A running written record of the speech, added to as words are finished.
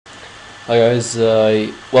Hi guys,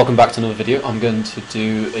 welcome back to another video. I'm going to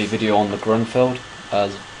do a video on the Grunfeld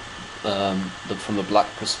as from the black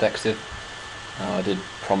perspective. I did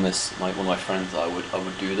promise one of my friends I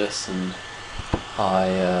would do this, and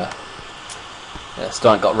I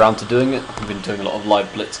still haven't got around to doing it. I've been doing a lot of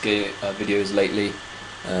live blitz videos lately,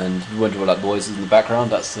 and you wonder what that noise is in the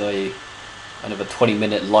background. That's another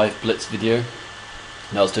 20-minute live blitz video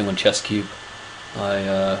that I was doing on ChessCube.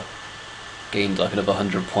 I gained like another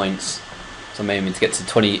 100 points. So I'm aiming to get to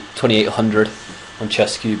 2800 on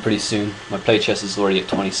ChessCube pretty soon. My play chess is already at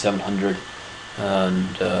 2700,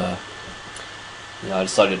 and I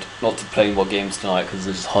decided not to play more games tonight because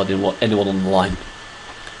there's hardly anyone on the line.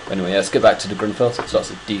 But anyway, let's get back to the Grunfeld. So it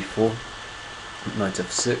starts at d4, knight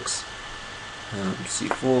f6,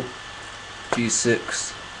 c4,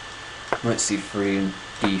 g6, knight c3, and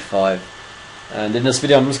d5. And in this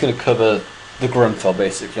video, I'm just going to cover the Grunfeld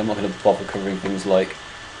basically. I'm not going to bother covering things like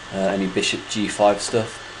any bishop g5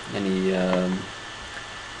 stuff, any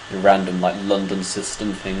random like London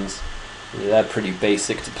system things. They're pretty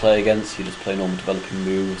basic to play against. You just play normal developing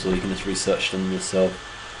moves, or you can just research them yourself.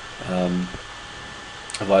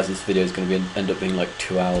 Otherwise this video is going to end up being like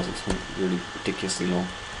 2 hours. It's really ridiculously long.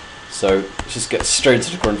 So let's just get straight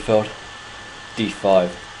into the Grunfeld. d5.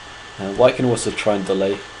 White can also try and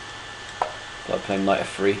delay by playing knight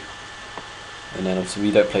f3. And then obviously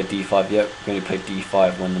we don't play d5 yet. We only play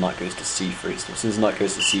d5 when the knight goes to c3. So as soon as the knight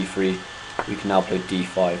goes to c3, we can now play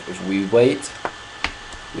d5. If we wait,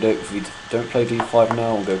 if we don't play d5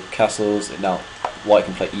 now and go castles, and now white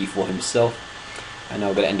can play e4 himself, and now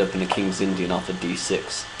we're going to end up in a King's Indian after d6.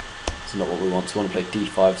 It's not what we want. So we want to play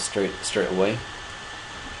d5 straight away.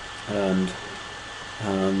 And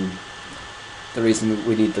the reason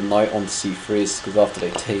we need the knight on c3 is because after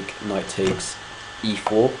they take, knight takes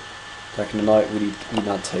e4. Attacking the knight, we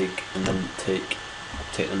now take and then take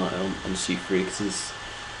the knight on c3, because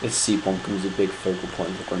this c-pawn becomes a big focal point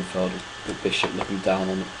of the Grunfeld, the bishop looking down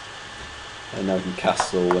on it. And now we can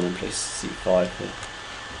castle and then place c5 here.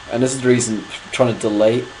 And this is the reason trying to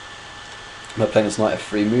delay by playing this knight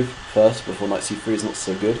f3 move first before knight c3 is not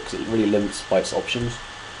so good, because it really limits white's options.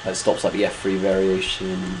 It stops like the f3 variation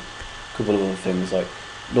and a couple of other things. Like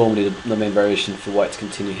normally the main variation for white to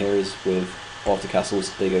continue here is with after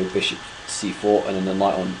castles they go bishop c4, and then the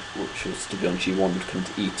knight on, which was to be on g1, would come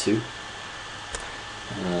to e2.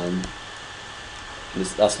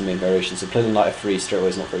 That's the main variation. So playing the knight f3 straight away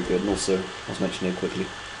is not very good. And also, as mentioned here quickly,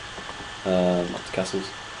 after castles,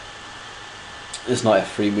 this knight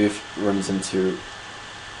f3 move runs into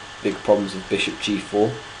big problems with bishop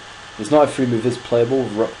g4. This knight f3 move is playable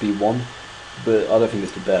with rook b1, but I don't think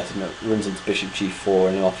it's the best. It runs into bishop g4,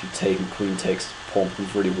 and after you take and queen takes, pawn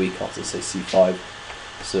becomes really weak after say c5.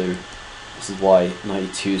 So this is why knight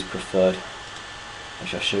e2 is preferred.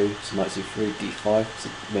 Actually, I'll show you. So knight c3, d5. It's the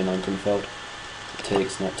main line Grunfeld.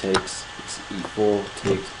 Takes, knight takes, it's e4,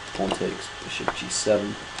 takes, pawn takes, bishop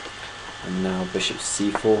g7, and now bishop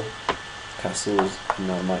c4, castles, and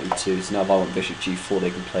now knight e2. So now if I want bishop g4,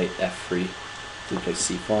 they can play f3. They can play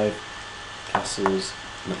c5, castles,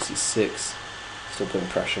 knight c6. Still putting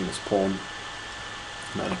pressure on this pawn.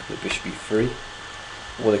 Now they can play bishop e3,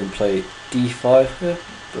 or they can play d5 here,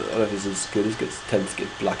 but I don't think it's as good. It tends to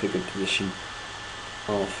give black a good position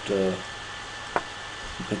after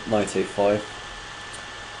knight a5,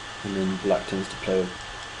 and then black tends to play with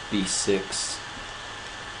b6,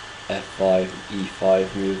 f5,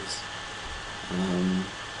 e5 moves.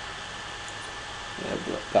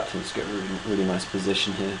 Black tends to get a really nice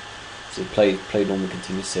position here. So play normally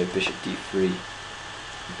continues, say bishop d3,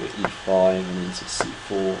 e5, and then so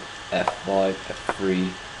c4, f5, f3,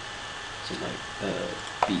 so like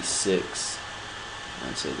b6,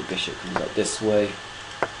 and so the bishop comes out this way,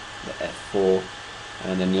 the f4,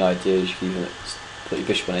 and then the idea is you can even put your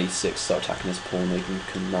bishop on a6, start attacking this pawn. They can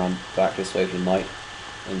come round back this way with your knight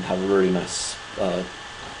and have a really nice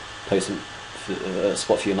placement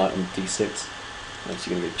spot for your knight on d6. And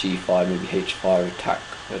so you're going to go g5, maybe h5, attack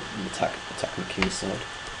on the king's side.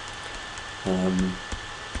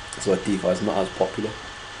 That's why d5 is not as popular.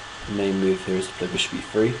 The main move here is to play bishop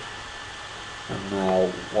e3. And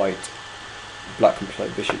now black can play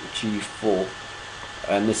bishop g4.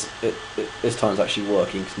 And this time it's actually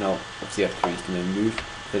working, because now obviously f3 is the main move.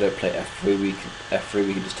 If they don't play f3, we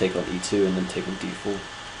can just take on e2 and then take on d4.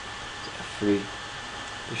 So f3,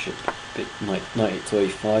 bishop, knight to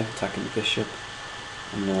a5, attacking the bishop.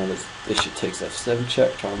 And now this bishop takes f7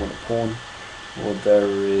 check, trying to win a pawn. Or there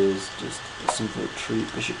is just a simple retreat,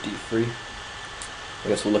 bishop d3. I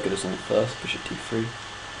guess we'll look at this one first, bishop d3.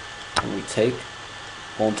 And we take,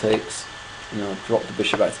 pawn takes, drop the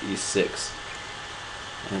bishop back to e6.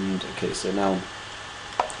 And okay, so now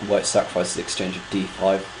white sacrifices the exchange of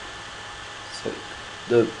d5.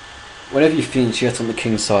 So whenever you finish, you get on the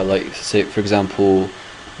king side, like say for example,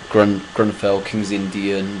 Grunfeld, King's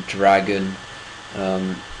Indian, Dragon.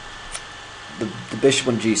 The bishop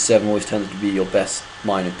on g7 always tends to be your best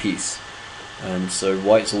minor piece, and so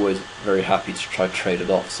white's always very happy to try to trade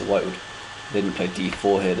it off. So white would, if they didn't play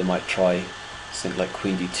d4 here, they might try something like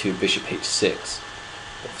queen d2, bishop h6.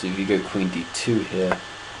 So if you go queen d2 here,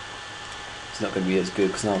 it's not going to be as good,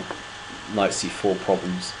 because now knight c4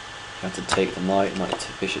 problems. You have to take the knight,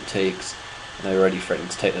 bishop takes, and they're already threatening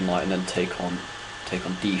to take the knight and then take on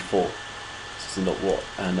d4. This is not what,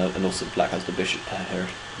 and also black has the bishop pair here,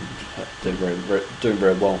 doing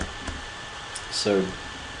very well. So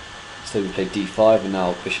we play d5, and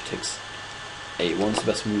now bishop takes a1. So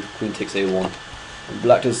best move, queen takes a1. And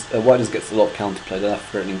white does get a lot of counterplay. They're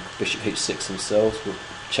threatening bishop h6 themselves with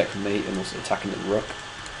checkmate, and also attacking the rook,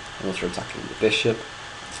 and also attacking the bishop.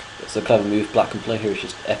 It's a clever move black can play here. Is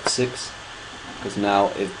just f6, because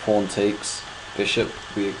now if pawn takes bishop,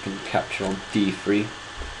 we can capture on d3,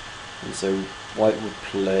 and so white would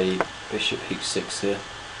play bishop h6 here.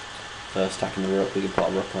 First attacking the rook, we can put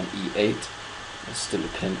our rook on e8. There's still a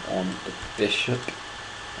pin on the bishop,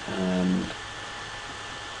 and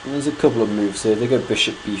there's a couple of moves here. If they go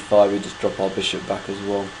bishop b5, we just drop our bishop back as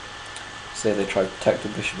well. Say they try to protect the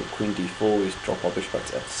bishop with queen d4, we just drop our bishop back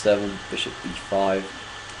to f7, bishop b5,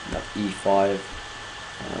 now e5,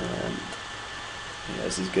 and yeah,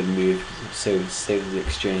 this is a good move. So save the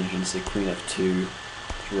exchange and say queen f2,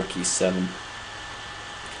 rook e7,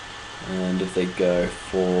 and if they go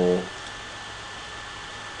for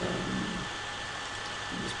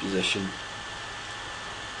this position,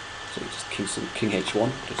 so just king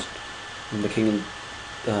h1, just when the king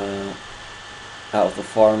out of the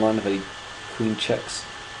firing line, if any queen checks.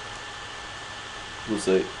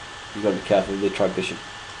 Also, you've got to be careful. They try bishop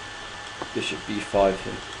b5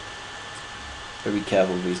 here. Very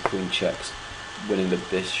careful with these queen checks, winning the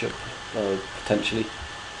bishop potentially.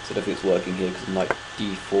 So I don't think it's working here, because knight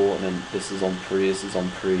d4, and then this is on pre, this is on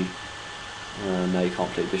pre. Now you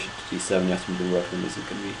can't play bishop to d7. You have to move the rook, and this is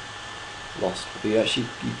going to be lost. But you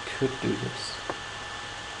could do this.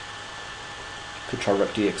 You could try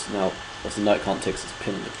rook dx. Now, as the knight can't take this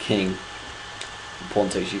pin on the king, the pawn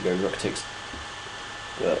takes, you go rook takes.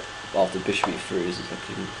 But after bishop e3, this is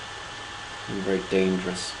looking very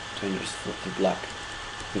dangerous for black.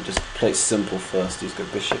 You just play simple first. You just go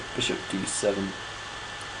bishop d7.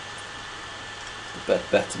 The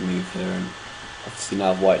better move here, and obviously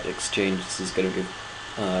now white exchange. This is going to give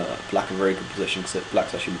black a very good position, because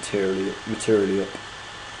black's actually materially up.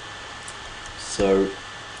 So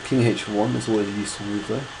king h1 is always a useful move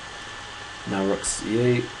though. Now rook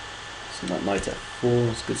c8, so that knight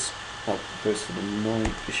f4 is good. That goes for the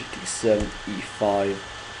knight, bishop d7, e5,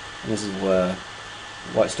 and this is where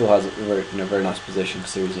white still has a very nice position,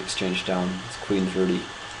 because there is exchange down. His queen's really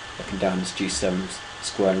looking down this g7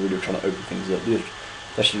 square and really trying to open things up.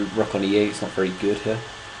 Especially rook on e8, it's not very good here.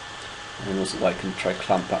 And also white can try to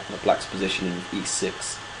clamp back the black's position in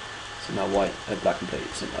e6. So now black can play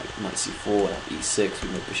something like knight c4, e6, we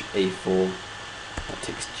move bishop a4, that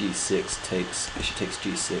takes g6, bishop takes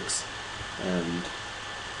g6, and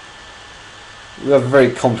we have a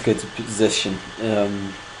very complicated position.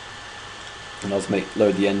 And I'll just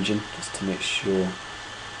load the engine just to make sure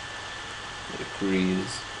it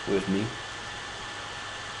agrees with me.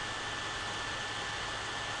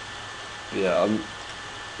 Yeah, I'm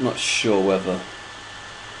not sure whether.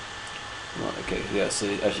 Right, okay, yeah, so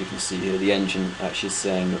as you can see here, the engine actually is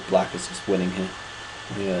saying that black is just winning here.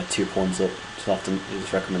 Yeah, 2 pawns up, so often it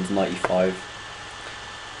just recommends knight e5,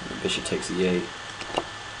 and bishop takes e8,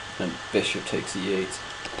 and bishop takes e8,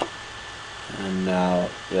 and now,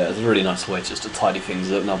 yeah, it's a really nice way just to tidy things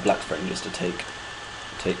up. Now black's threatening just to take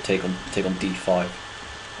on d5.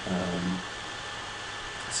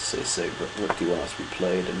 So rook d1 has to be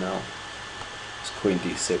played, and now it's queen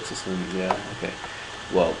d6 or something. Yeah, okay.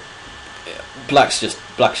 Well, yeah, black's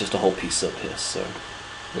just a whole piece up here, so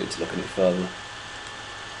we need to look any further.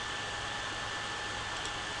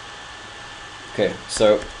 Okay,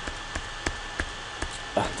 so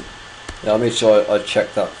yeah, I made sure I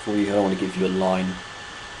checked that for you. I don't want to give you a line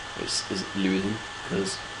which is losing,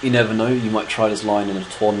 because you never know. You might try this line in a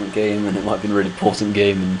tournament game, and it might be a really important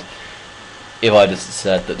game. And if I just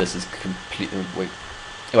said that this is completely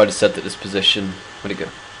if I just said that this position, where'd it go?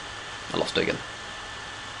 I lost it again.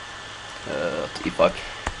 To e5.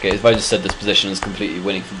 Okay, if I just said this position is completely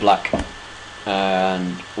winning for black,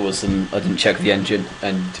 and I didn't check the engine,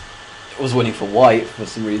 and it was winning for white for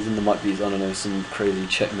some reason, there might be, I don't know, some crazy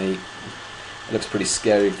checkmate It looks pretty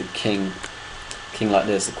scary with the king like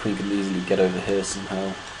this. The queen can easily get over here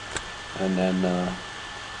somehow, and then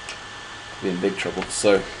be in big trouble.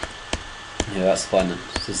 So yeah, that's fine then.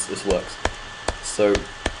 This works. So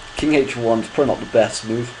king h1 is probably not the best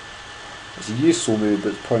move. It's a useful move,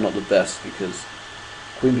 but it's probably not the best because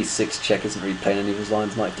queen b6 check isn't really playing any of his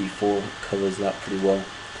lines. Knight d4 covers that pretty well.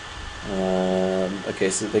 Okay,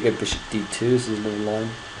 so they go bishop d2, so there's another line.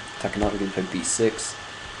 Attacking knight, we're going to play b6.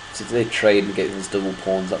 So if they trade and get those double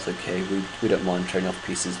pawns, that's okay. We don't mind trading off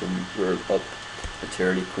pieces when we're up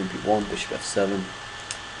materially. Queen b1, bishop f7.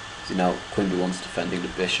 So now queen b1's defending the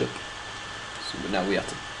bishop. So now we have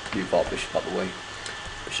to move our bishop out of the way.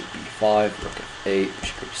 Bishop b5, rook f8,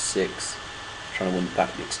 bishop h6. Trying to win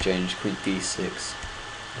back the exchange. Queen d6. I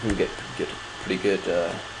think we get pretty good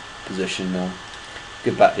position now.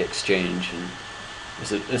 Good back the exchange, and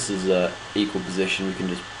this is a equal position. We can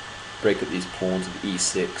just break up these pawns with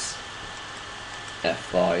e6,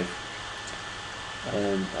 f5.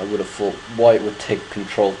 I would have thought white would take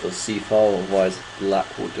control of the c file, otherwise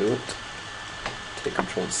black will do it. Take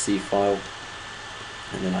control of the c file,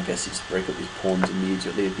 and then I guess you just break up these pawns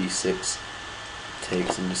immediately. b6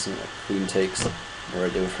 takes, and just like queen takes, or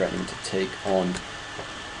they were threatening to take on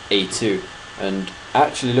a2. And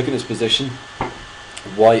actually, look at this position.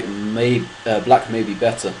 Black may be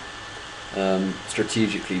better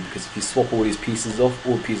strategically, because if you swap all these pieces off,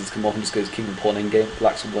 all the pieces come off and just goes king and pawn endgame.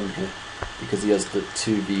 Black's won here because he has the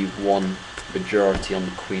 2v1 majority on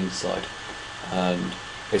the queen side. And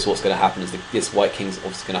this what's going to happen is this white king's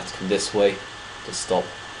obviously going to have to come this way to stop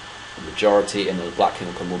the majority, and then the black king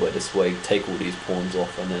will come all the way this way, take all these pawns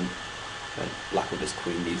off, and then black will just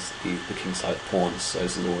queen the king side pawns. So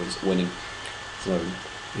this is always winning. So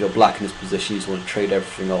if you're black in this position, you just want to trade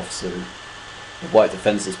everything off. So if white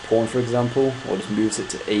defends this pawn, for example, or just moves it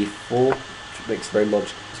to a4, which makes it's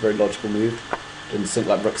a very logical move. Then something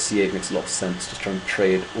like rook c8 makes a lot of sense. Just trying to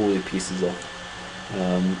trade all the pieces off.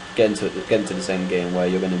 Get into this end game where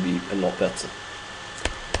you're going to be a lot better.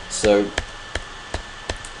 So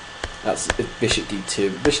that's bishop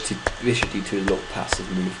d2. Bishop d2 is a little passive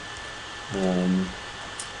move.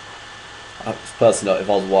 Personally, if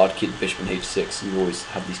I was white, I'd keep the bishop on h6. You always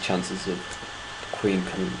have these chances of the queen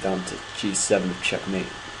coming down to g7 of checkmate.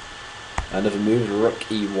 Another move is rook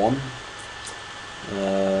e1.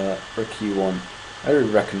 Rook e1. I don't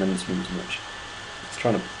really recommend this move as much. It's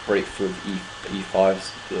trying to break through with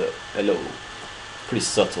e5, but a little pretty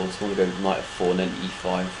subtle. So I want to go knight f4 and then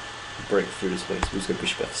e5, and break through this way. So we just go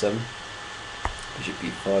bishop f7, bishop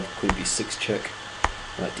b5, queen b6 check,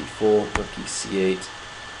 knight d4, rook e8.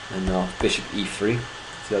 And now bishop e3.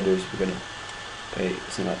 So the idea is we're going to play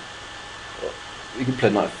something like, we can play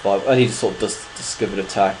knight f5. I need to sort of discover the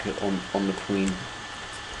attack on the queen.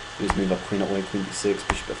 We just move our queen away, queen b6,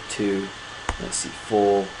 bishop f2, knight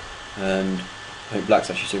c4, and I think black's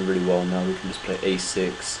actually doing really well now. We can just play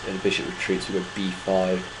a6, and the bishop retreats. We go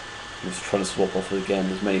b5. We're just trying to swap off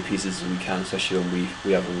again as many pieces as we can, especially when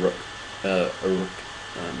we have a rook and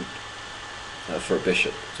for a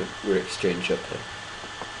bishop. So we're exchange up here.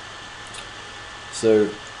 So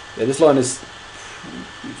yeah, this line is,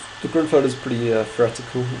 the Grunfeld is pretty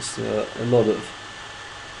theoretical. It's a lot of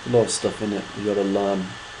stuff in it you got to learn.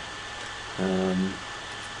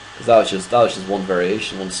 Because that was just one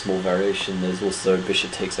variation, one small variation. There's also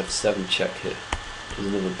bishop takes f7 check here. There's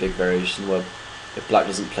another big variation where if black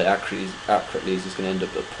doesn't play accurately, he's just going to end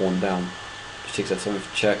up a pawn down. Bishop takes f7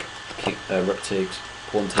 for check. Rook takes,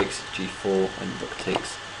 pawn takes g4, and rook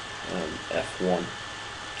takes f1.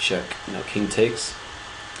 Check. Now king takes,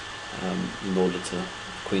 in order to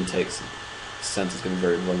queen takes, the centre is going to be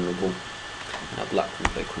very vulnerable. Now black can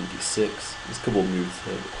play queen d6. There's a couple of moves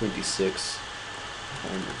here. Queen d6,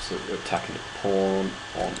 so we're attacking the pawn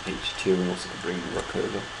on h2, and also can bring the rook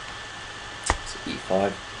over. So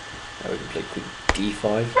e5. Now we can play queen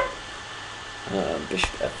d5.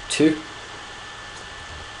 Bishop f2.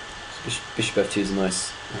 So bishop f2 is a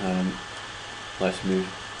nice move.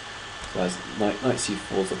 So knight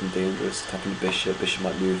c4 is looking dangerous, attacking the bishop. Bishop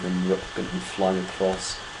might move, and rook going to be flying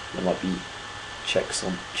across. There might be checks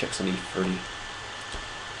on e3.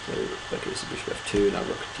 So okay, so bishop f2, now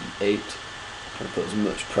rook d8. Trying to put as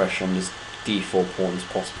much pressure on this d4 pawn as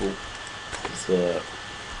possible. That's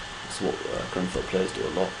what Grunfeld players do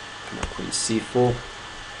a lot. Now queen c4.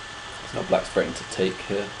 So now black's threatening to take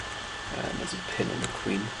here, and there's a pin on the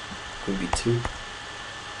queen. Queen b2.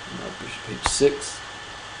 And now bishop h6.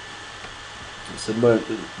 So the moment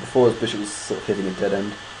before, his bishop was sort of hitting a dead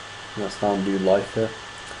end. Now it's found new life here.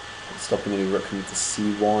 It's stopping any rook coming to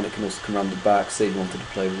c1. It can also come around the back. Say you wanted to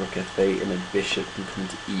play rook f8, and then bishop can come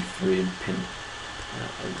to e3 and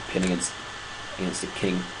pin against against the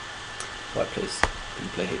king. So I can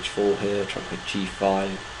play h4 here, try to play g5,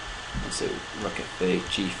 and so rook f8,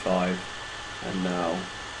 g5, and now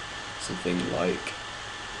something like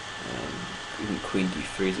even queen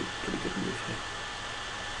d3 is a pretty good move here.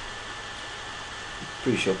 I'm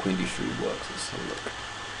pretty sure queen d3 works. Let's have a look.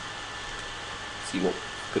 See what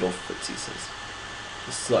good old Fritzy says.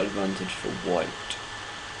 A slight advantage for white.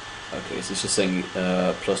 Okay, so it's just saying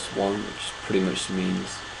 +1, which pretty much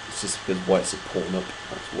means it's just because white's a pawn up,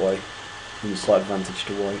 that's why. And a slight advantage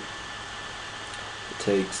to white. It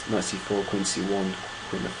takes knight c4, queen c1,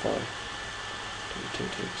 queen f5.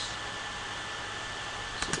 Takes.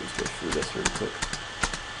 So let's go through this really quick.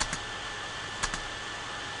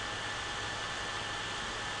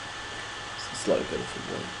 It's slightly better for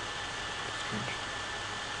white. Strange.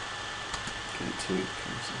 King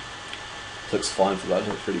 2, looks fine for black.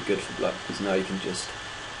 Looks really good for black because now you can just.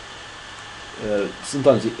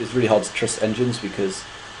 Sometimes it's really hard to trust engines because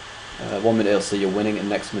 1 minute they'll say you're winning, and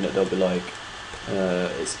next minute they'll be like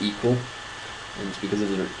it's equal, and it's because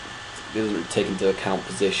it doesn't take into account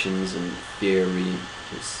positions and theory,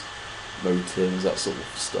 just motives, that sort of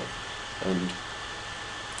stuff. And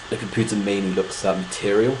the computer mainly looks at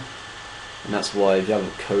material, and that's why if you have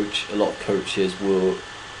a coach, a lot of coaches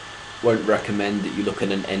won't recommend that you look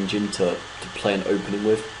at an engine to play an opening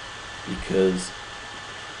with, because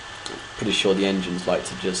I'm pretty sure the engines like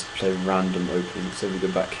to just play random openings. So we go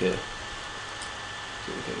back here.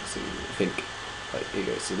 So, okay, so I think right, here you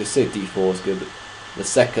go. So they say d4 is good, but the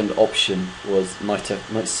second option was knight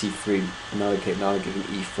c3. Now we're giving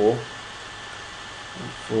e4.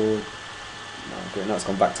 E4. Now it's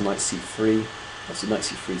gone back to knight c3. Obviously knight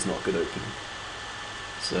c3 is not a good opening.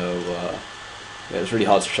 So yeah, it's really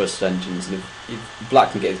hard to trust engines, and if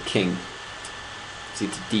black can get his king, see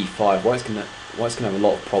to d5, white's gonna have a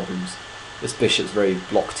lot of problems. This bishop's very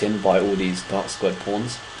blocked in by all these dark squared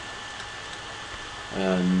pawns,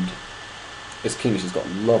 and this king's just got a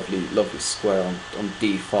lovely square on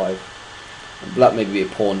d5. And black may be a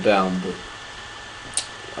pawn down, but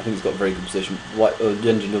I think he's got a very good position. White, the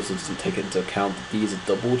engine also doesn't take it into account that these are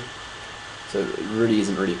doubled, so it really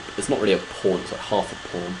isn't really. It's not really a pawn. It's like half a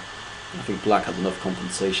pawn. I think black has enough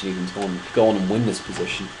compensation even to go on and win this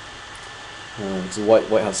position. Because white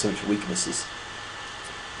has so much weaknesses.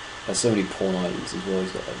 Has so many pawn islands as well.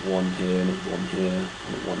 He's got like one here, another one here,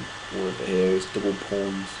 and one over here. He's double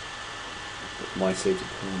pawns. My saved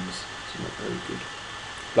pawns. It's not very good.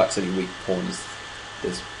 Black's only weak pawn is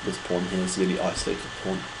this pawn here. It's really isolated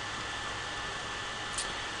pawn.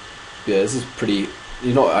 Yeah, this is pretty.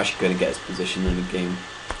 You're not actually going to get his position in the game.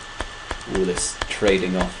 All this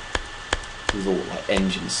trading off. This is all like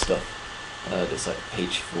engine stuff. There's like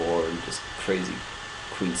h4 and just crazy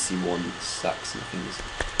queen c1 sacks and things.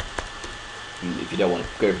 And if you don't want to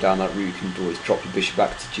go down that route, you can always drop your bishop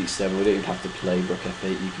back to g7. We don't even have to play rook f8.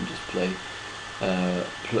 You can just play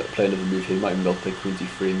another move here. You might even be able to play queen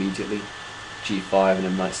d3 immediately, g5, and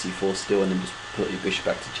then knight c4 still, and then just put your bishop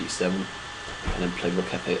back to g7, and then play rook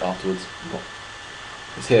f8 afterwards.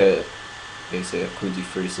 Because here, okay, so queen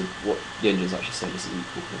d3. So what the engine's actually saying this is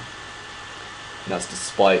equal here. And that's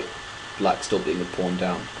despite black still being a pawn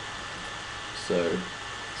down. So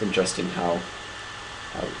it's interesting how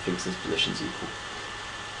it thinks this position's equal.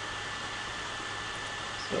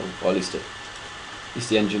 So, well, at least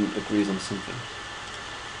the engine agrees on something.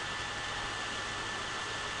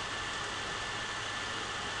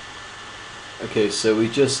 Okay, so we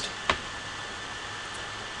just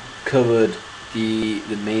covered the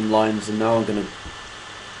main lines, and now I'm going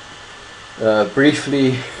to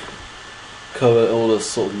briefly cover all the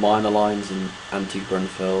sort of minor lines and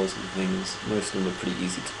anti-Grunfelds and things. Most of them are pretty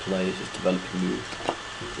easy to play, just developing moves.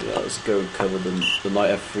 Yeah, let's go and cover the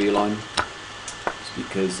knight f3 line. It's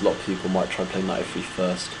because a lot of people might try playing knight f3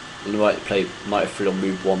 first. They might play knight f3 on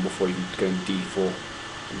move 1 before you can go in d4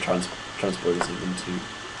 and transpose it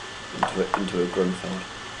into a Grunfeld.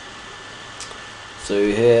 So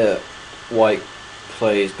here, white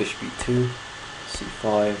plays bishop e2,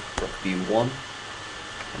 c5, rook b1,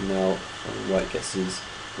 and now white gets his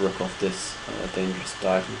rook off this dangerous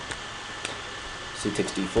diagonal. So he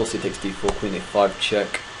takes d4, so he takes d4, queen a5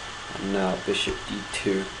 check, and now bishop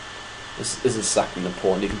d2. This is sacking the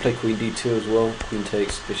pawn. You can play queen d2 as well. Queen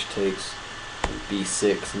takes, bishop takes, and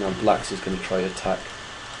b6, and now black's just going to try to attack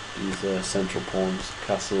these central pawns.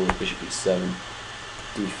 Castle, bishop e7,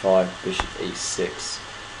 d5, bishop a6.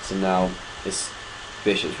 So now this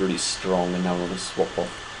bishop's really strong, and now we're going to swap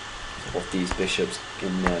off these bishops,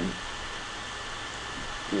 and then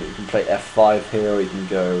you can play f5 here, or you can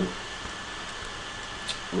go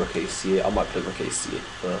rook a c8. I might play rook a c8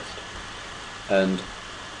 first, and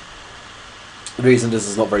The reason this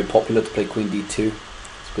is not very popular to play queen d2 is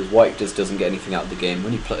because white just doesn't get anything out of the game.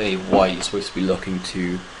 When you play white, you're supposed to be looking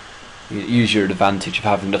to use your advantage of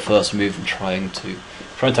having the first move and trying to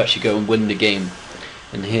actually go and win the game.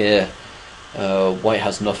 And here, white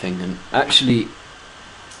has nothing. And actually,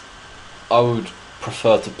 I would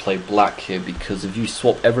prefer to play black here, because if you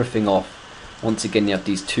swap everything off, once again you have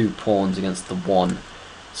these 2 pawns against the 1.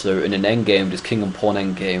 So in an endgame, this king and pawn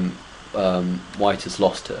endgame, white has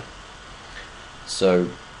lost here. So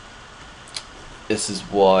this is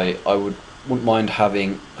why I wouldn't mind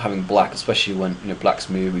having black, especially when black's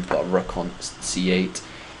move. We've got a rook on c8.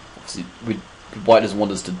 Obviously, white doesn't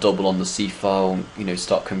want us to double on the c file, and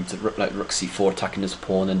start coming to rook c4, attacking this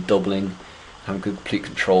pawn and doubling, having complete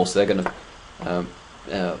control. So they're going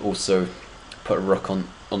to also put a rook on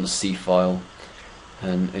the c file,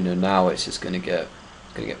 and now it's just going to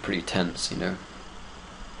get pretty tense.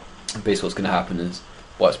 Basically, what's going to happen is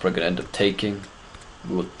white's probably going to end up taking.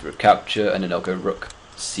 We'll capture, and then they'll go rook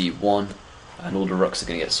c1, and all the rooks are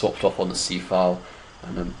going to get swapped off on the c file,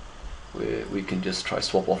 and then we can just try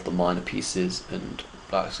swap off the minor pieces, and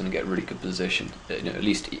black's going to get a really good position. At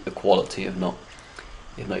least equality, if not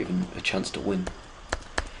even a chance to win.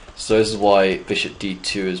 So this is why bishop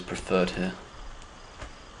d2 is preferred here.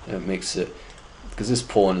 It makes it, because this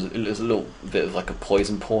pawn is a little bit of like a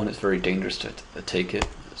poison pawn. It's very dangerous to take it.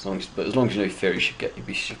 But as long as you know fear, you should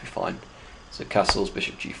be fine. So castles,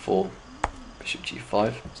 bishop g4, bishop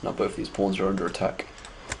g5. So now both these pawns are under attack.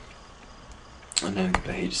 And then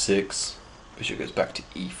play h6. Bishop goes back to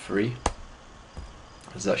e3.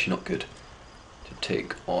 It's actually not good to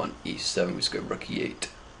take on e7. We just go rook e8.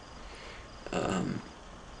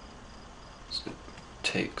 So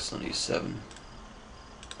takes on e7.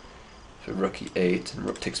 So rook e8, and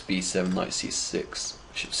rook takes b7, knight c6,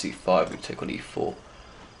 bishop c5. We take on e4.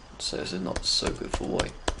 So this is not so good for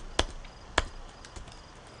white.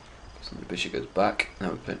 So the bishop goes back.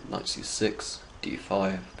 Now we play knight c6,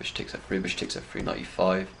 d5, bishop takes f3, bishop takes f3, knight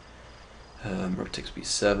e5, rook takes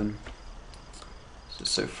b7.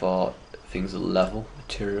 So far things are level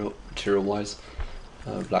material wise.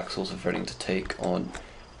 Black's also threatening to take on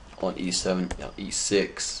e7,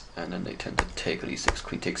 e6, and then they tend to take on e6.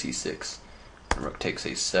 Queen takes e6, and rook takes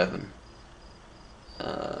a7,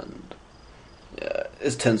 and yeah,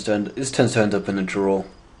 this tends to end up in a draw.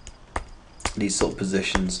 These sort of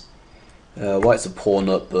positions. White's a pawn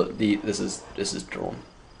up, but this is drawn.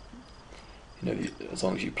 As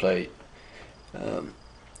long as you play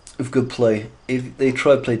with good play. If they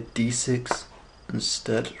try to play d6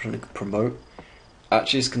 instead, trying to promote,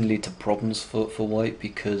 actually it's going to lead to problems for white,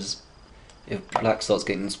 because if black starts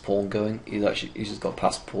getting this pawn going, he's just got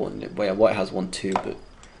past pawn. Where white has 1-2, but going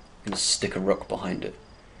to stick a rook behind it,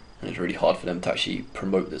 and it's really hard for them to actually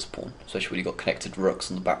promote this pawn, especially when you've got connected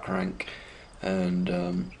rooks on the back rank, and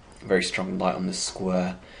very strong knight on this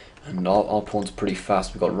square, and our pawn's pretty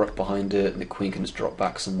fast. We've got a rook behind it, and the queen can just drop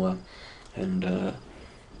back somewhere, and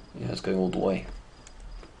yeah, it's going all the way.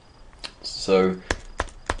 So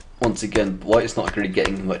once again, white is not really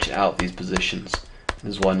getting much out of these positions.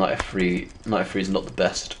 This is why knight f3 is not the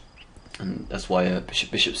best, and that's why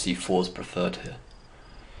bishop c4 is preferred here.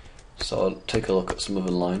 So I'll take a look at some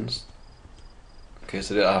other lines. Okay,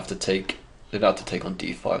 so they don't have to take on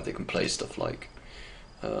d5. They can play stuff like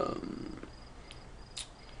okay,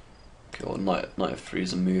 well, knight f3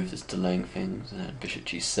 is a move that's delaying things, and bishop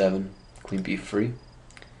g7, queen b3.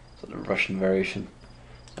 So the Russian variation.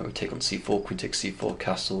 So we take on c4, queen takes c4,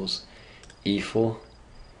 castles, e4,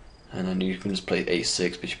 and then you can just play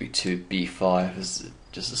a6, bishop e2, b5 is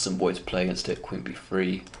just a simple way to play against it. Queen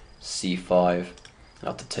b3, c5, and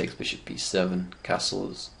after takes bishop b7,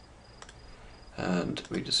 castles, and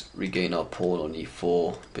we just regain our pawn on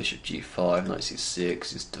e4, bishop g5, knight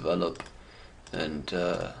c6, just develop, and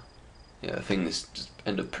yeah, I think this just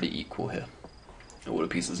end up pretty equal here. All the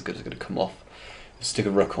pieces are going to come off. Stick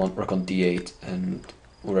a rook on d8, and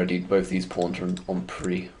already both these pawns are on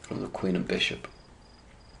pre from the queen and bishop.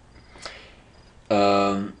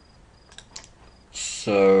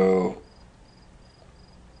 So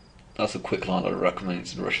that's a quick line I'd recommend.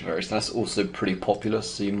 It's in Russian variation. That's also pretty popular,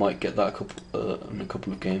 so you might get that in a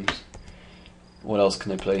couple of games. What else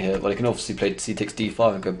can they play here? Well, they can obviously play c takes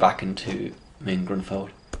d5 and go back into main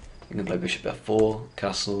Grunfeld. You can play bishop f4,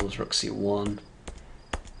 castles, rook c1.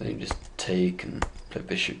 Then you just take and play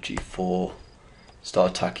bishop g4.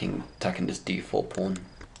 Start attacking this d4 pawn.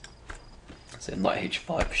 So knight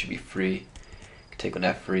h5, bishop e3. Take on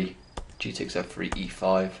f3, g takes f3,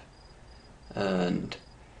 e5, and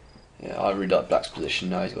yeah, I really like black's position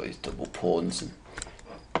now. He's got his double pawns, and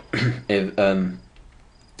if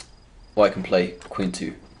white can play queen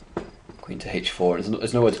queen to h4. And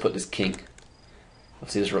there's nowhere to put this king.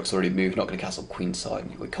 Obviously this rook's already moved, not going to castle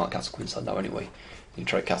queenside. We can't castle queenside now anyway. You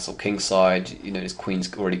try castle kingside, you know this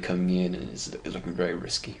queen's already coming in and it's looking very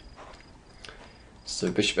risky. So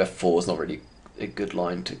bishop f4 is not really a good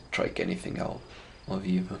line to try to get anything out of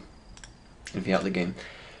either. Anything out of the game.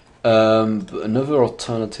 But another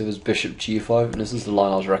alternative is bishop g5, and this is the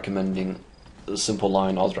line I was recommending, the simple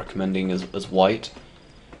line I was recommending as white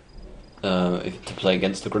to play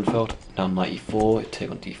against the Grunfeld. Now knight e4,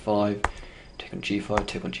 take on d5, take on g5,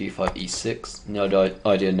 take on g5, e6. Now the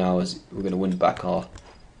idea now is we're going to win back our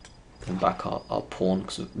pawn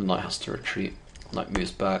because the knight has to retreat. Knight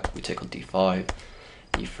moves back, we take on d5,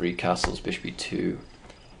 e3 castles, bishop e2.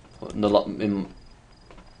 In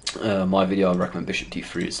my video I recommend bishop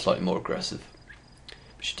d3, it's slightly more aggressive.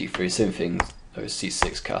 Bishop d3, same thing,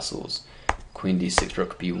 c6 castles, queen d6,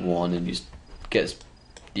 rook b1, and you just get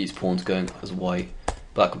these pawns going as white.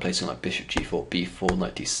 Black can play something like bishop g4, b4,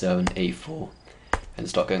 knight d7, a4, and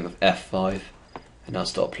start going with f5, and now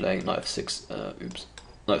start playing knight f6,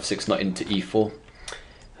 knight f6, knight into e4,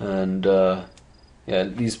 and yeah,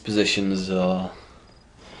 these positions are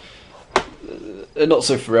they're not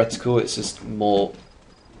so theoretical. It's just more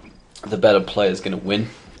the better player is going to win.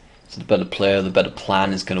 So the better player, the better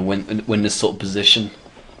plan is going to win this sort of position.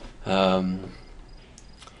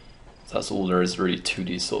 That's all there is really to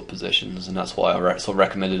these sort of positions, and that's why I sort of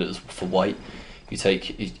recommended it for white. You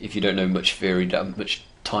take, if you don't know much theory, that much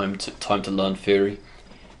time to learn theory,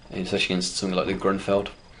 especially against something like the Grunfeld,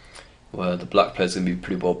 where the black players going to be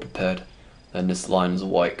pretty well prepared. Then this line as a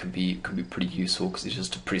white could be pretty useful because it's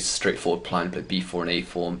just a pretty straightforward plan. Play b4 and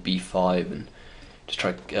a4 and b5 and just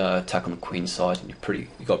try to attack on the queen side, and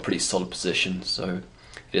you've got a pretty solid position. So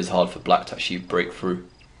it is hard for black to actually break through.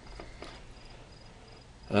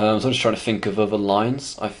 So I'm just trying to think of other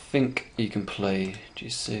lines. I think you can play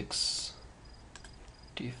g6,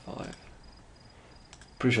 d5.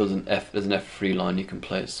 Pretty sure there's an f3 line you can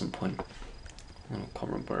play at some point. I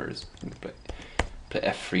can't remember where it is. You can play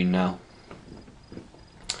f3 now.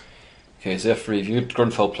 Okay, so f3. If you're a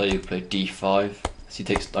Grunfeld player, you play d5. So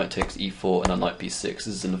knight takes e4 and then knight b6. This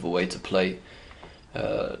is another way to play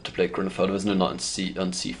Grunfeld. There's no knight on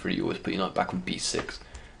c3. You always put your knight back on b6.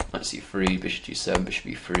 Knight c3, bishop g7, bishop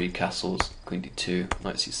e3, castles, queen d2,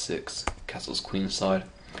 knight c6, castles queenside.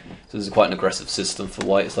 So this is quite an aggressive system for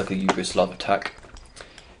white. It's like a Yugoslav attack.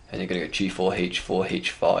 And you're going to go g4, h4,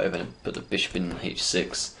 h5, and put the bishop in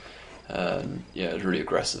h6. And yeah, it's really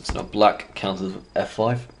aggressive. So now black counters with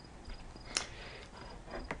f5.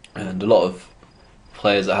 And a lot of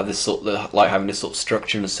players that have this like having this sort of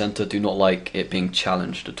structure in the center do not like it being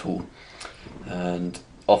challenged at all. And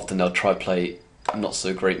often they'll try play not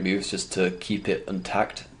so great moves just to keep it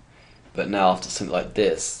intact. But now after something like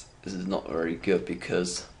this is not very good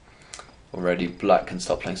because already black can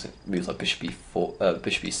start playing some moves like bishop e4,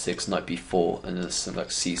 bishop e6, knight b4, and then something like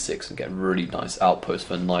c6 and get a really nice outpost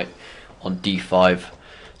for knight on d5.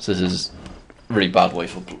 So this is a really bad way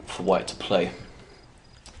for white to play.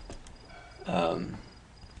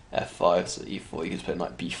 F5, so e4, you can play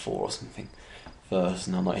knight b4 or something first,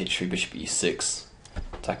 now knight h3, bishop e6,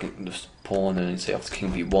 attacking the pawn, and then say after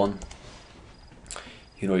king b1,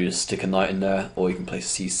 you know, you just stick a knight in there, or you can play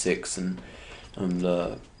c6, and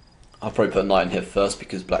I'll probably put a knight in here first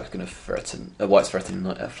because black's going to threaten, white's threatening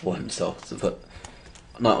knight f4 himself, so put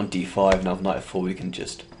knight on d5, now with knight f4 you can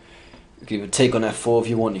either take on f4 if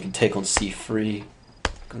you want, you can take on c3,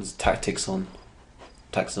 because tactics on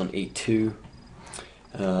e2,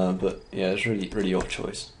 but yeah, it's really your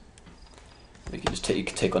choice. You can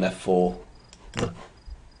take on f4,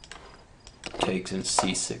 takes in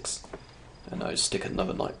c6, and I just stick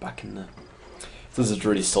another knight back in there. So this is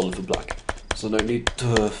really solid for black, so no need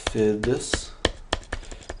to fear this.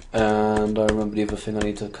 And I remember the other thing I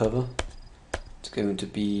need to cover. It's going to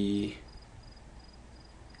be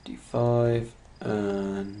d5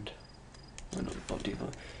 and not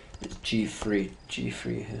d5. It's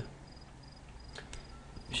g3 here.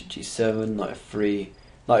 Bishop g7, knight f3,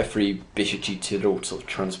 knight f3, bishop g2. They're all sort of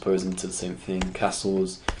transposed into the same thing.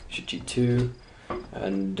 Castles, bishop g2,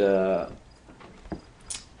 and yeah,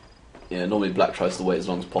 normally black tries to wait as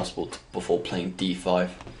long as possible before playing d5.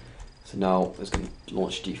 So now it's going to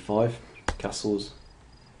launch d5, castles,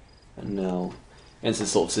 and now against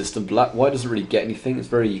this sort of system, white doesn't really get anything. It's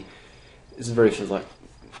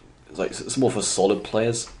more for solid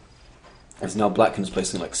players. As now black can just play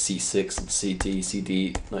something like c6 and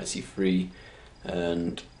cd, knight c3,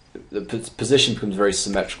 and the position becomes very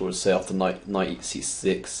symmetrical. Say after knight eats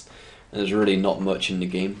c6, and there's really not much in the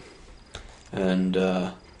game. And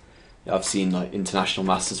I've seen like international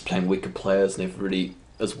masters playing wicked players, and they've really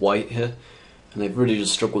as white here, and they've really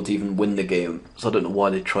just struggled to even win the game. So I don't know why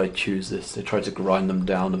they tried to choose this. They tried to grind them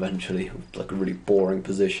down eventually, with like a really boring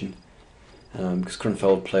position. Because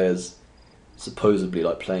Grunfeld players supposedly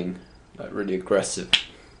like playing like really aggressive.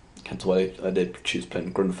 Hence why I did choose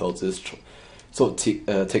playing Grunfelds. Is sort of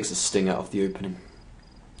takes the sting out of the opening.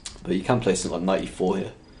 But you can play something like knight e4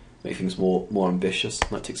 here, make things more ambitious.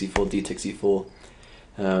 Knight takes e4, d takes e4,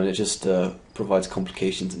 and it just provides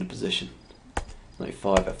complications in the position. Knight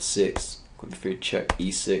 5, f6, queen f3 check,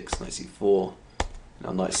 e6, knight c4,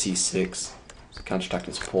 now knight c6. So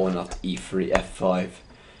counter-attacking this pawn after e3, f5,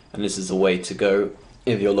 and this is a way to go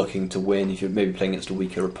if you're looking to win. If you're maybe playing against a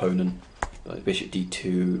weaker opponent, like bishop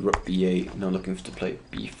d2, rook b8. Now looking to play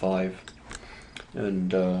b5,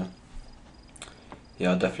 and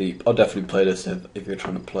yeah, I'll definitely play this if you're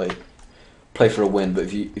trying to play for a win. But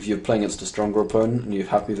if you're playing against a stronger opponent and you're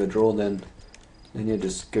happy with a draw, then you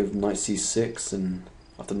just go knight c6, and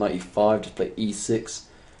after knight e5 just play e6,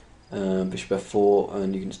 bishop f4,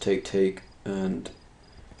 and you can just take, and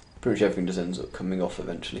pretty much everything just ends up coming off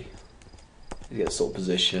eventually. You get a sort of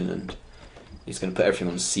position, and he's going to put everything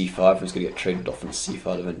on c5, and he's going to get traded off on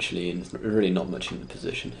c5 eventually, and there's really not much in the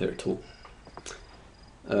position here at all.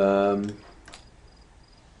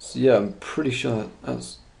 So yeah, I'm pretty sure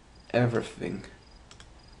that's everything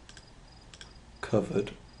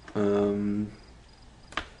covered. So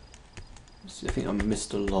I think I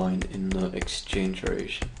missed a line in the exchange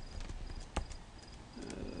variation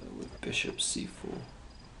with bishop c4.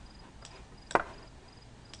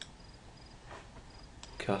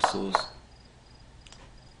 Castles,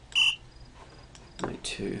 knight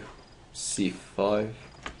 2, c5.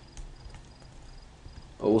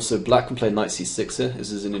 Also, black can play knight c6 here.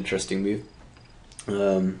 This is an interesting move.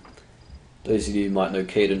 Those of you who might know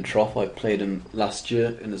Caden Troff, I played him last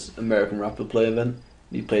year in this American Rapper Play event.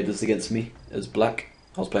 He played this against me as black.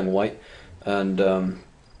 I was playing white. And for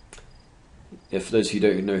those of you who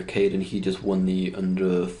don't know Caden, he just won the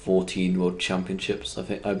under 14 World Championships, I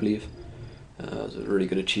believe. It was a really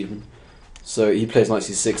good achievement. So he plays knight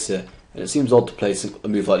c6 here. And it seems odd to play a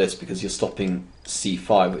move like this because you're stopping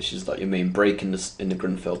c5, which is like your main break in the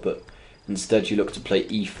Grunfeld, but instead you look to play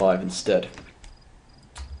e5 instead.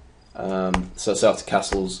 So after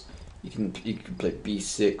castles, you can play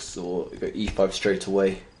b6 or go e5 straight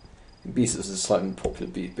away. B6 is a slightly more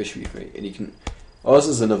popular bishop e3, and you can. Oh, this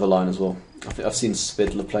is another line as well. I've seen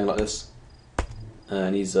Spidler playing like this,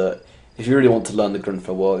 and he's if you really want to learn the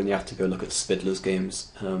Grunfeld well, then you have to go look at Spidler's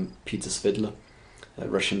games. Peter Spidler.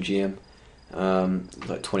 Russian GM,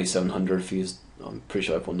 like 2700 if I'm pretty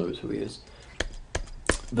sure everyone knows who he is.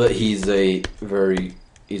 But he's an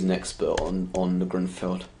expert on the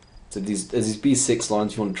Grunfeld. So there's these b6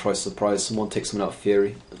 lines. If you want to try to surprise someone, take someone out of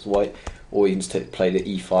theory as white, or you can just play the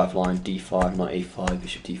e5 line, d5, knight a5,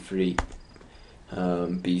 bishop d3,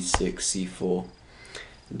 b6, c4.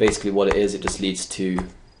 And basically what it is, it just leads to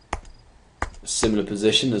a similar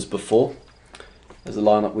position as before. There's a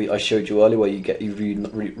line that I showed you earlier where you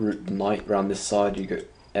route the knight around this side, you go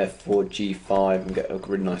f4, g5, and get a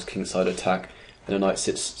really nice kingside attack, and the knight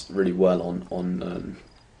sits really well on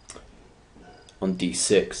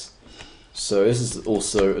d6. So this is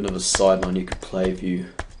also another sideline you could play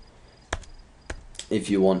if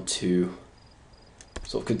you want to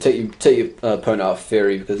sort of take your opponent out of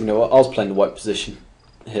theory, because I was playing the white position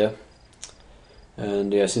here,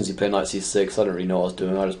 and yeah, as soon as you play knight c6, I don't really know what I was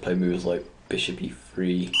doing. I just play moves like bishop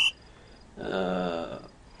e3. Yeah,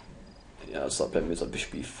 I started playing moves like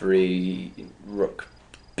bishop e3, rook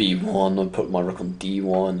b1. I put my rook on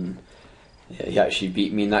d1, and yeah, he actually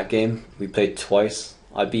beat me in that game. We played twice.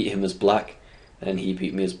 I beat him as black, and he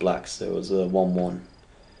beat me as black, so it was a 1-1.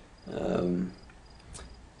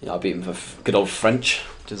 Yeah, I beat him for good old French,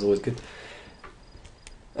 which is always good.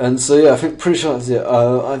 And so yeah, I think pretty sure that's it.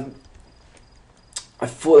 I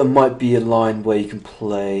thought there might be a line where you can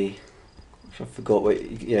play. I forgot.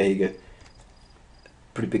 Wait, yeah, here you go.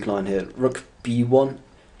 Pretty big line here. Rook b1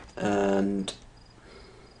 and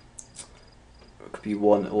rook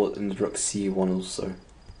b1, and rook c1 also.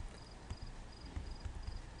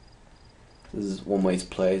 This is one way to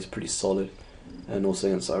play. It's pretty solid. And also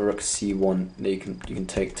against rook c1, you can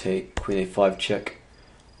take queen a5 check,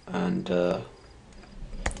 and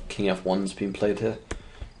king f1's been played here.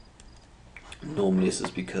 Normally this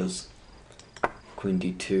is because queen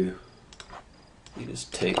d2. You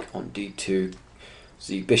just take on d2.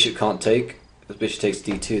 So the bishop can't take. If bishop takes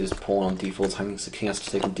d2, this pawn on d4 is hanging, so king has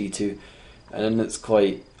to take on d2. And then it's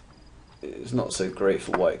not so great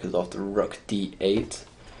for white, because after rook d8,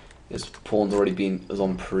 this pawn's already is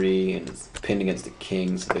on pre and it's pinned against the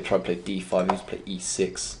king, so they try to play d5, he needs to play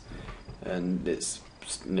e6, and it's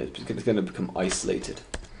it's going to become isolated,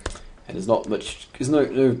 and there's not much. There's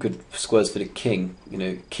no good squares for the king. You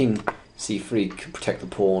know, king c3 can protect the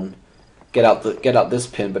pawn, get out this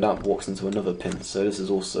pin, but now it walks into another pin. So this is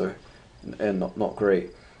also not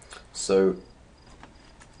great. So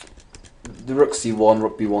the rook c1,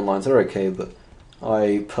 rook b1 lines are okay, but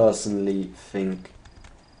I personally think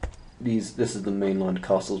this is the main line.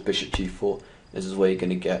 Castles, bishop g4. This is where you're going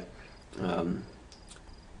to get a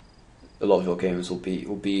lot of your games will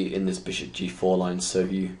be in this bishop g4 line. So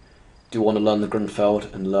if you do want to learn the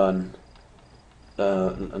Grunfeld and learn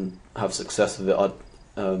and have success with it, I'd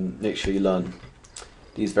make sure you learn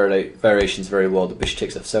these variations very well. The bishop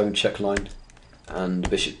takes f7 check line, and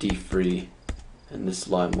bishop d3, and this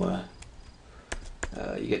line where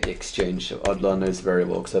you get the exchange. So I'd learn those very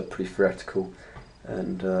well because they're pretty theoretical,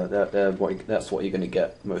 and that's what you're going to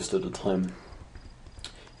get most of the time.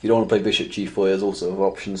 If you don't want to play bishop g4, there's also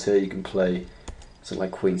options here. You can play something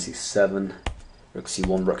like queen c7, rook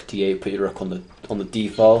c1, rook d8. Put your rook on the d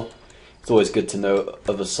file. It's always good to know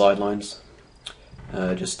other sidelines,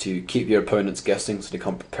 just to keep your opponents guessing, so they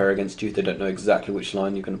can't prepare against you. They don't know exactly which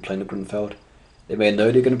line you're going to play in the Grunfeld. They may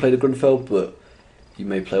know they're going to play the Grunfeld, but you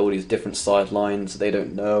may play all these different sidelines. They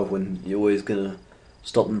don't know, and you're always going to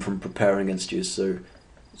stop them from preparing against you. So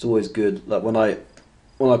it's always good. Like when I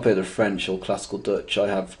play the French or classical Dutch, I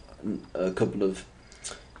have a couple of,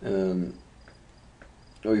 or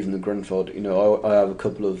even the Grunfeld, you know, I have a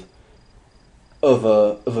couple of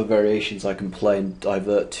other variations I can play and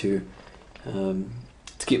divert to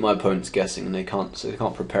keep my opponents guessing, and they can't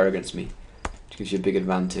prepare against me, which gives you a big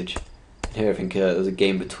advantage. And here I think there's a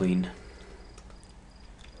game between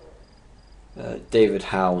David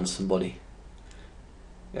Howe and somebody.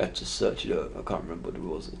 Yeah, just search it up. I can't remember what it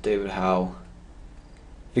was. David Howe.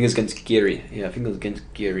 I think it was against Geary. Yeah, I think it was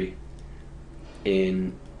against Geary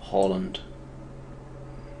in Holland.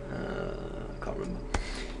 I can't remember.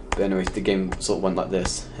 But anyways, the game sort of went like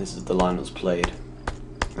this. This is the line that was played,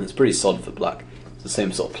 and it's pretty solid for black. It's the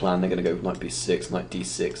same sort of plan. They're going to go knight b6, knight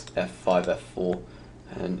d6, f5, f4,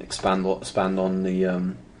 and expand on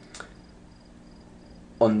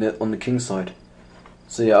the king side.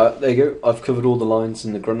 So yeah, there you go. I've covered all the lines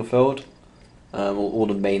in the Grunfeld. All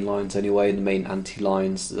the main lines anyway, the main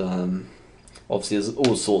anti-lines. Obviously there's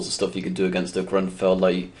all sorts of stuff you can do against the Grunfeld.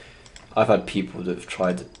 Like, I've had people that have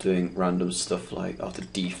tried doing random stuff like after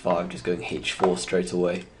d5 just going h4 straight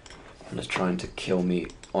away and just trying to kill me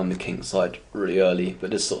on the king side really early,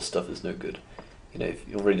 but this sort of stuff is no good. You know, if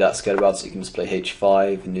you're really that scared about it, you can just play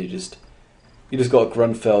h5 and you just got a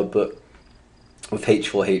Grunfeld, but with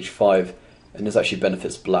h4, h5. And this actually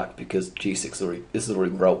benefits black because g6 is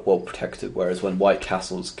already well protected, whereas when white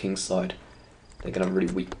castles kingside, they're going to have a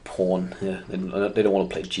really weak pawn here. They don't want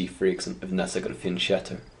to play g3 unless they're going to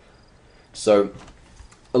fianchetto. So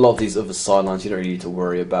a lot of these other sidelines you don't really need to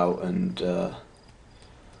worry about, and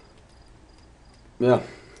yeah,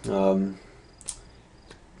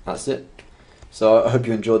 that's it. So I hope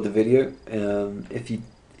you enjoyed the video.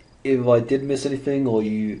 If I did miss anything, or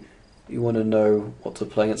you want to know what to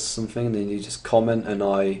play against something, then you just comment, and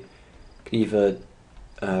I can either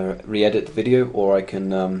re-edit the video, or I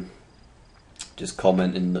can just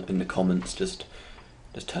comment in the comments, just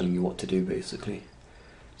telling you what to do basically.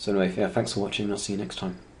 So anyway, yeah, thanks for watching, and I'll see you next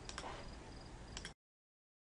time.